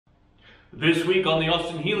This week on the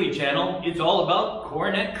Austin Healey channel, it's all about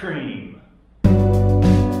Coronet Cream.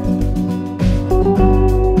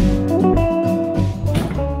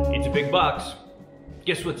 It's a big box.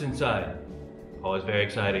 Guess what's inside? Always very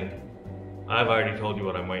exciting. I've already told you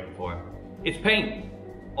what I'm waiting for. It's paint,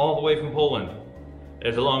 all the way from Poland.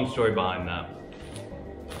 There's a long story behind that.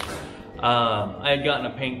 I had gotten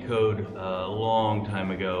a paint code a long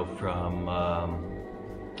time ago from,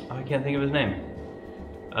 I can't think of his name.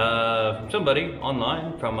 From somebody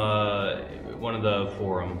online, from one of the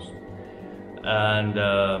forums. And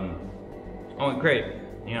I went, great,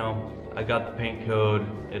 you know, I got the paint code,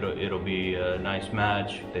 it'll be a nice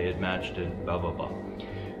match. They had matched it, blah, blah, blah.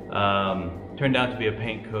 Turned out to be a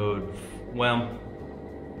paint code, well,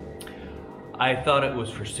 I thought it was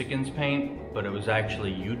for Sickens paint, but it was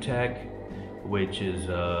actually UTech, which is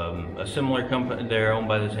a similar company. They're owned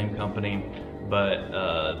by the same company, but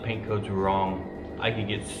the paint codes were wrong. I could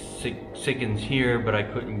get Sickens here, but I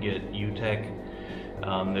couldn't get UTech.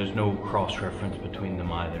 There's no cross-reference between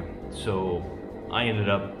them either. So I ended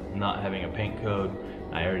up not having a paint code.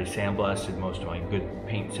 I already sandblasted most of my good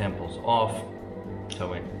paint samples off. So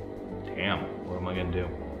I went, damn, what am I gonna do?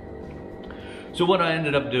 So what I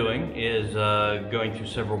ended up doing is going through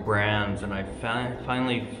several brands, and I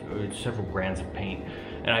finally several brands of paint,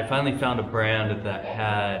 and I finally found a brand that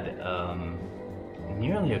had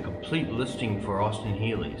nearly a complete listing for Austin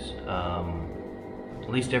Healey's. At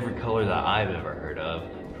least every color that I've ever heard of,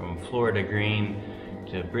 from Florida green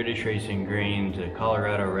to British racing green to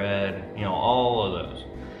Colorado red, you know, all of those,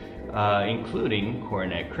 including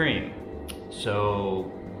Coronet Cream. So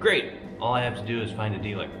great, all I have to do is find a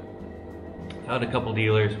dealer. Found a couple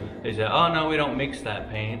dealers. They said, oh no, we don't mix that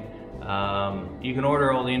paint. You can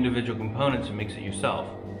order all the individual components and mix it yourself.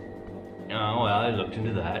 Well, I looked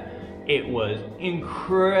into that. It was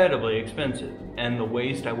incredibly expensive, and the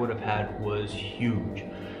waste I would have had was huge.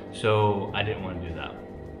 So I didn't want to do that.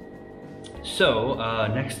 So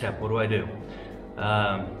next step, what do I do?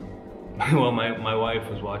 Well, my wife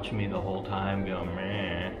was watching me the whole time going,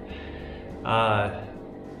 man.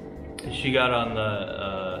 She got on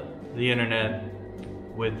the internet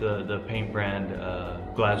with the paint brand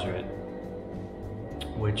Glazeret,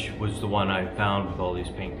 which was the one I found with all these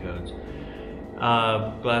paint codes.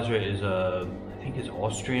 Glazeret is I think it's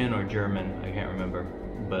Austrian or German, I can't remember,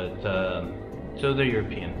 but so they're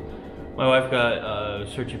European. My wife got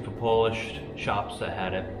searching for Polish shops that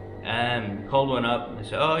had it, and called one up and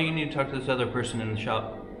said, oh, you need to talk to this other person in the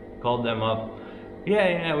shop. Called them up.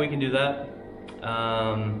 Yeah, we can do that.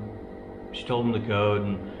 She told them the code,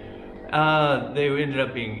 and they ended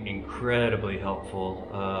up being incredibly helpful.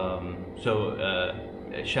 So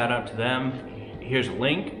shout out to them. Here's a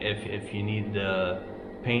link if you need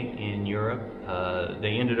paint in Europe.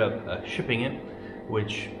 They ended up shipping it,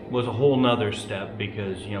 which was a whole nother step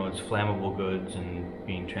because, you know, it's flammable goods and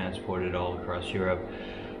being transported all across Europe.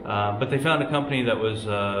 But they found a company that was,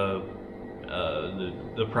 the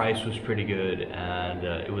price was pretty good, and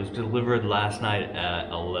it was delivered last night at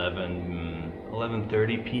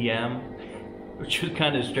 11:30 p.m., which was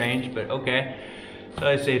kind of strange, but okay. So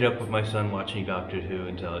I stayed up with my son watching Doctor Who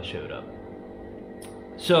until it showed up.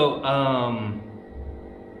 So,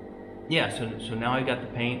 yeah, so now I got the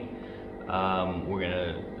paint. We're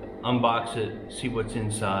gonna unbox it, see what's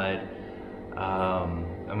inside.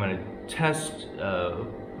 I'm gonna test,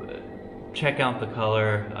 check out the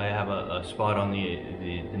color. I have a spot on the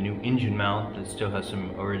new engine mount that still has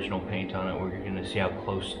some original paint on it. We're gonna see how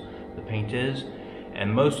close the paint is.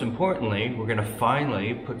 And most importantly, we're gonna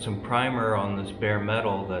finally put some primer on this bare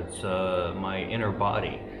metal that's my inner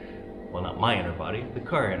body. Well, not my inner body, the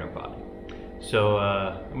car inner body. So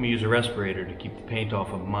I'm gonna use a respirator to keep the paint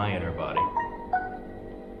off of my inner body.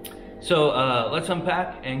 So let's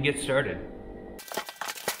unpack and get started.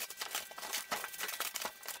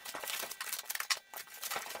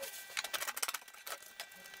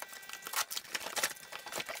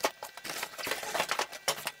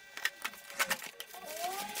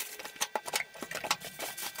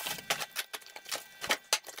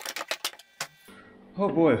 Oh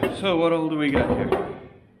boy, so what all do we got here?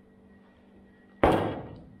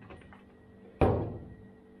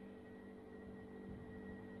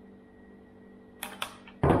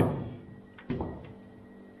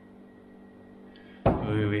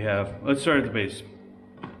 We have, let's start at the base.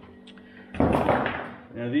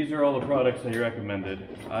 Now these are all the products that you recommended.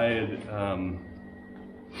 I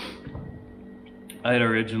had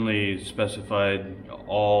originally specified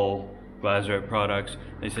all Glazeret products.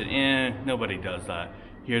 They said, nobody does that.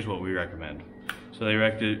 Here's what we recommend. So they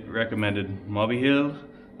recommended Mobile,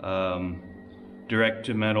 direct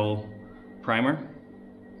to metal primer,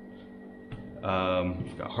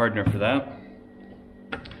 Got hardener for that.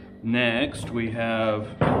 Next we have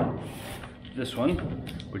this one,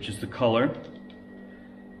 which is the color,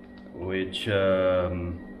 which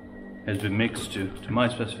has been mixed to my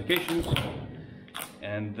specifications,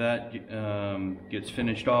 and that gets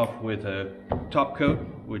finished off with a top coat,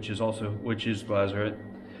 which is Glazerite,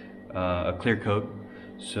 a clear coat.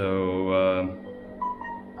 So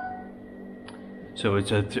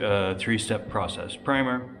it's a three-step process: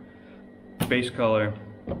 primer, base color,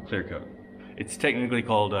 clear coat. It's technically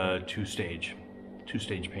called a two-stage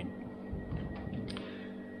paint.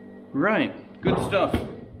 Right, good stuff.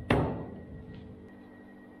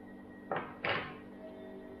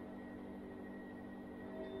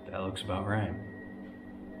 That looks about right.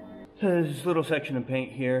 So there's this little section of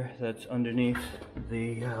paint here that's underneath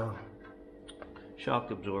the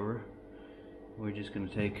shock absorber. We're just going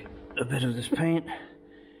to take a bit of this paint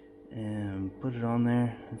and put it on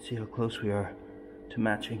there and see how close we are to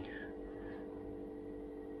matching.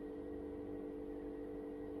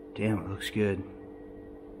 Damn, it looks good.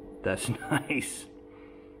 That's nice.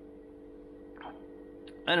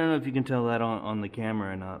 I don't know if you can tell that on the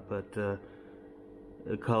camera or not, but the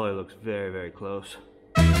color looks very, very close.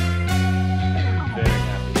 Very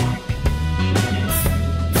happy.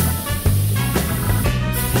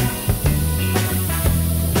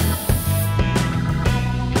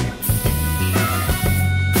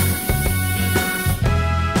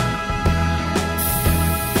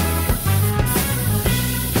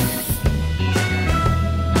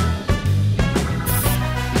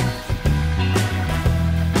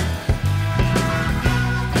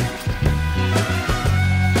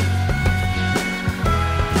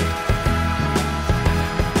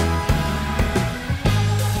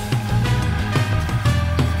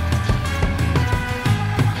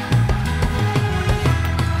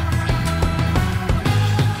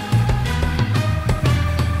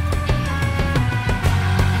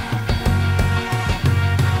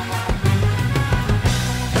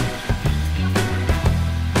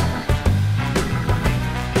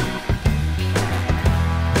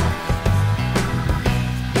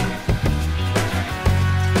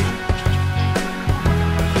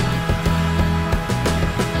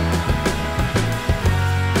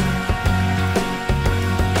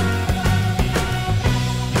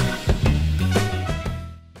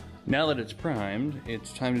 Now that it's primed,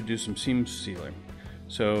 it's time to do some seam sealer.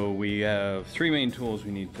 So we have three main tools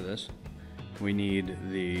we need for this. We need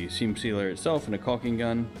the seam sealer itself and a caulking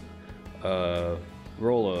gun, a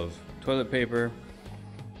roll of toilet paper,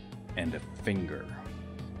 and a finger.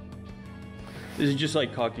 This is just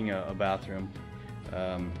like caulking a bathroom.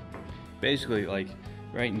 Basically, like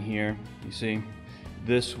right in here, you see,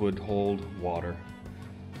 this would hold water.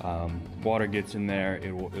 Water gets in there,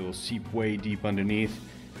 it will seep way deep underneath.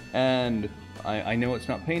 And I know it's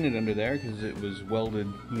not painted under there because it was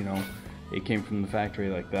welded, you know, it came from the factory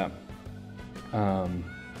like that.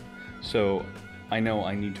 So I know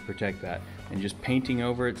I need to protect that, and just painting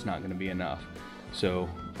over it's not going to be enough. So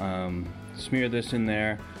smear this in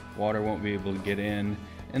there, water won't be able to get in,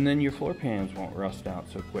 and then your floor pans won't rust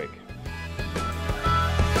out so quick.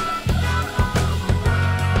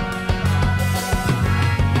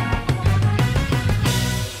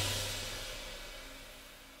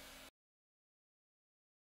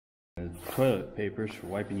 Toilet papers for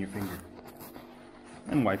wiping your finger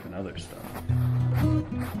and wiping other stuff.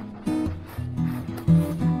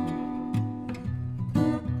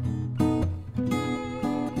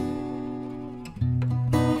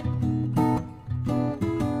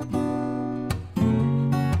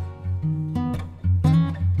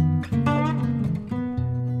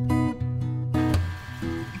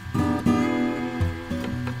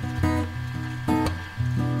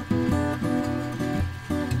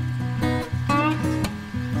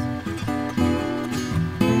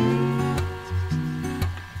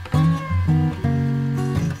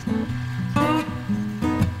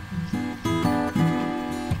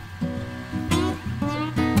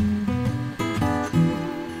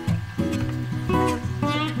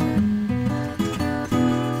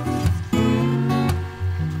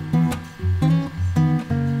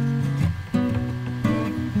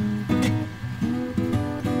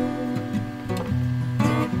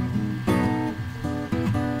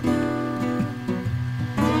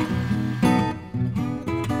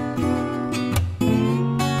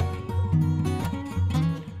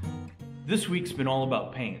 This week's been all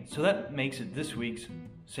about paint, so that makes it this week's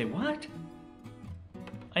Say What?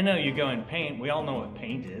 I know you're going, paint, we all know what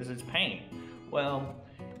paint is, it's paint. Well,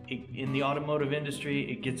 in the automotive industry,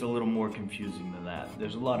 it gets a little more confusing than that.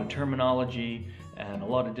 There's a lot of terminology, and a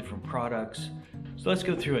lot of different products. So let's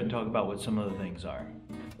go through it and talk about what some of the things are.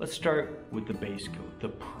 Let's start with the base coat, the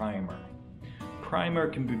primer. Primer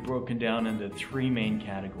can be broken down into 3 main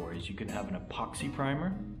categories. You can have an epoxy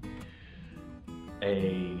primer,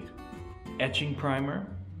 a etching primer,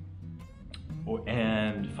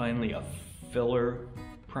 and finally a filling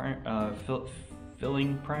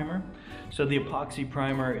primer. So the epoxy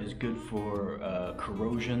primer is good for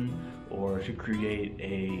corrosion or to create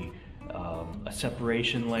a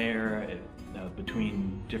separation layer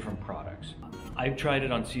between different products. I've tried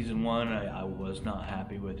it on season 1. I was not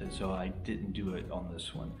happy with it, so I didn't do it on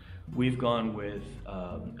this one. We've gone with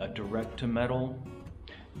a direct to metal.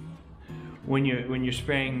 When you're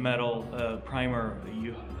spraying metal primer,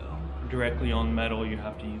 directly on metal, you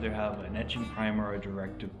have to either have an etching primer or a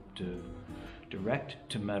direct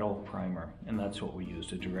to metal primer, and that's what we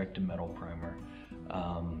used, a direct to metal primer.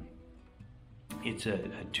 It's a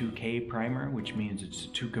 2K primer, which means it's a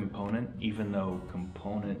 2-component, even though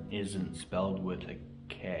component isn't spelled with a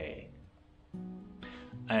K.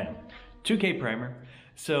 I know, 2K primer.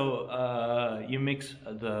 So you mix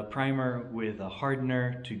the primer with a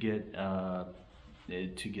hardener to get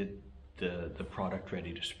the product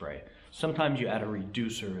ready to spray. Sometimes you add a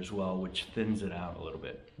reducer as well, which thins it out a little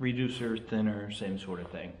bit. Reducer, thinner, same sort of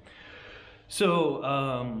thing.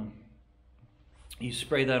 So you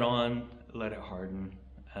spray that on, let it harden.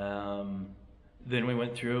 Then we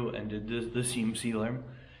went through and did the seam sealer.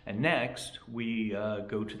 And next, we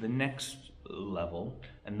go to the next level,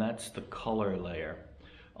 and that's the color layer.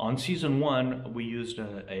 On season 1, we used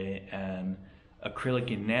an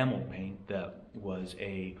acrylic enamel paint that was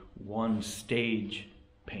a 1-stage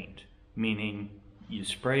paint, meaning you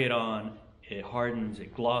spray it on, it hardens,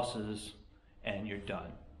 it glosses, and you're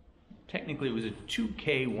done. Technically, it was a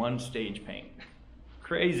 2K 1-stage paint.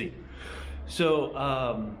 Crazy. So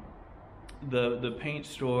the paint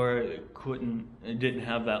store didn't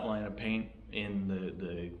have that line of paint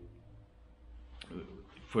in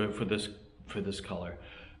for this color.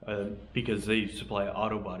 Because they supply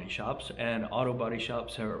auto body shops, and auto body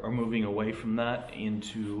shops are moving away from that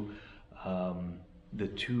into the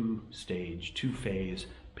 2-stage, 2-phase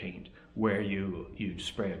paint, where you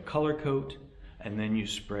spray a color coat and then you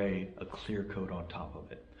spray a clear coat on top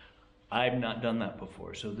of it. I've not done that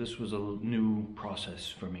before, so this was a new process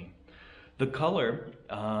for me. The color,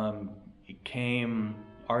 it came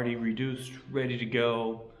already reduced, ready to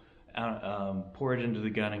go, pour it into the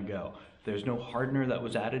gun and go. There's no hardener that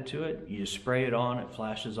was added to it. You spray it on, it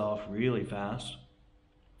flashes off really fast.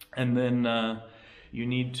 And then you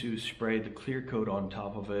need to spray the clear coat on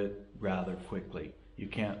top of it rather quickly. You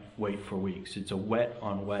can't wait for weeks. It's a wet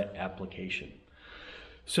on wet application.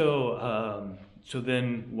 So, so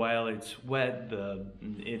then while it's wet,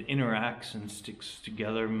 it interacts and sticks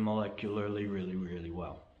together molecularly really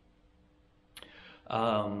well.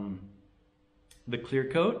 The clear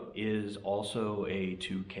coat is also a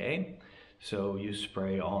 2K. So you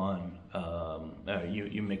spray on,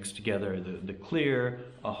 you mix together the clear,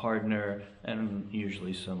 a hardener, and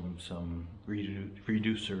usually some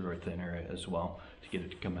reducer or thinner as well to get it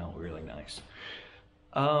to come out really nice.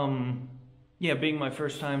 Yeah, being my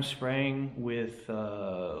first time spraying with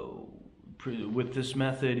this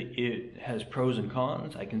method, it has pros and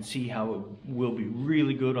cons. I can see how it will be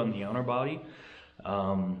really good on the outer body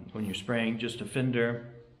when you're spraying just a fender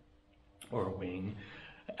or a wing.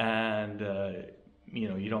 And you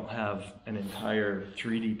know, you don't have an entire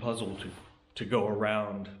 3D puzzle to go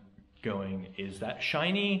around going, is that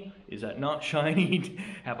shiny? Is that not shiny?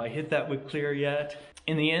 Have I hit that with clear yet?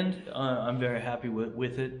 In the end, I'm very happy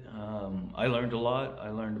with it. I learned a lot. I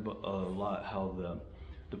learned a lot how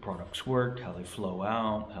the products worked, how they flow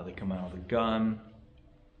out, how they come out of the gun.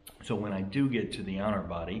 So when I do get to the outer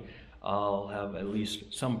body, I'll have at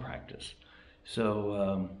least some practice.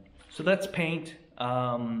 So so that's paint.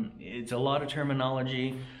 It's a lot of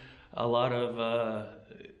terminology, a lot of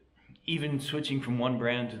even switching from one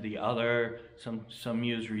brand to the other. Some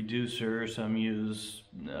use reducer, some use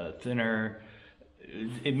thinner.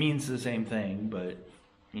 It means the same thing, but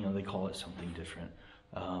you know, they call it something different.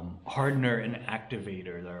 Hardener and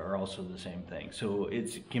activator are also the same thing. So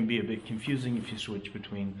it can be a bit confusing if you switch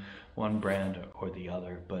between one brand or the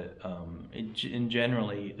other, but in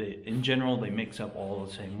general they mix up all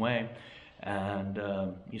the same way. And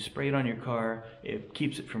you spray it on your car, it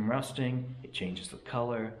keeps it from rusting, it changes the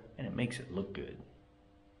color, and it makes it look good.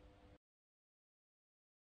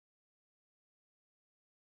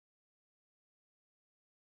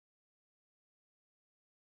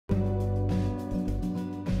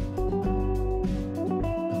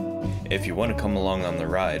 If you want to come along on the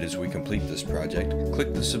ride as we complete this project,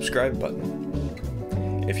 click the subscribe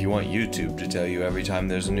button. If you want YouTube to tell you every time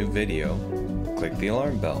there's a new video, click the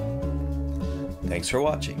alarm bell. Thanks for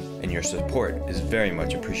watching, and your support is very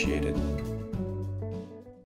much appreciated.